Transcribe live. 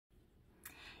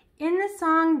In the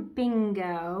song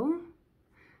Bingo,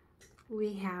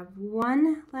 we have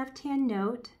one left-hand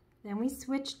note, then we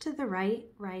switch to the right,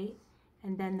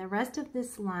 and then the rest of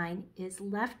this line is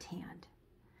left hand.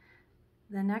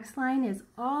 The next line is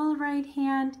all right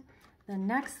hand. The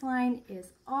next line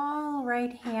is all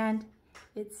right hand.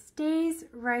 It stays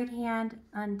right hand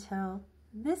until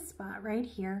this spot right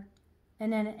here,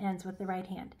 and then it ends with the right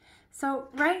hand. So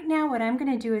right now what I'm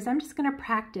going to do is I'm just going to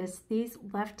practice these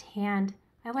left hand,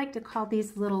 I like to call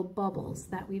these little bubbles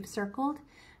that we've circled.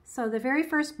 So the very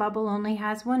first bubble only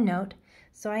has one note,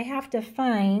 so I have to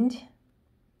find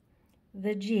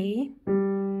the G,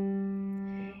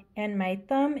 and my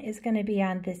thumb is going to be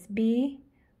on this B.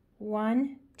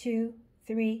 1, 2,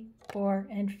 3, 4,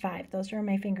 and 5. Those are where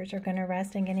my fingers are going to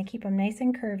rest. I'm going to keep them nice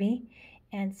and curvy,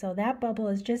 and so that bubble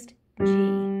is just G.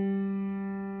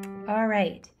 All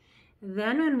right,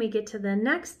 then when we get to the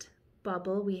next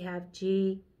bubble, we have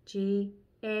G, G,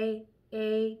 A,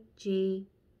 G,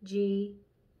 G,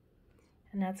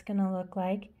 and that's going to look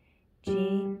like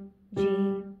G,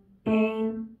 G,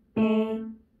 A,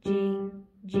 G,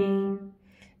 G.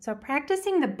 So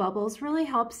practicing the bubbles really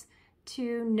helps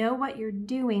to know what you're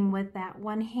doing with that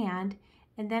one hand,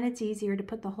 and then it's easier to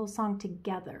put the whole song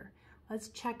together. Let's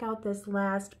check out this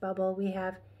last bubble. We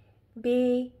have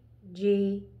B,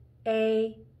 G,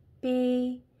 A,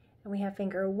 B, and we have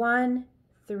finger 1,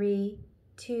 3,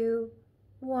 2,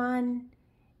 1,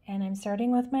 and I'm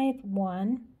starting with my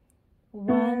 1,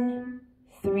 1,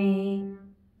 3,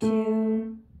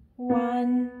 2,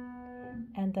 1,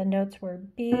 and the notes were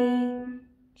B,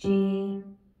 G,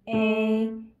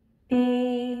 A,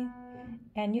 B,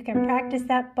 and you can practice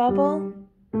that bubble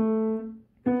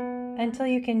until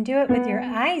you can do it with your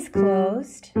eyes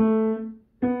closed. Then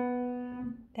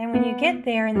when you get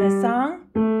there in the song,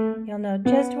 you'll know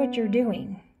just what you're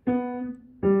doing.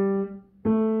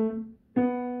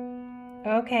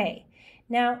 Okay,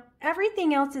 now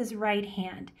everything else is right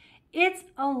hand. It's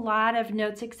a lot of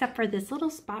notes except for this little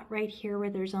spot right here where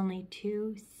there's only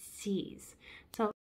 2 C's. So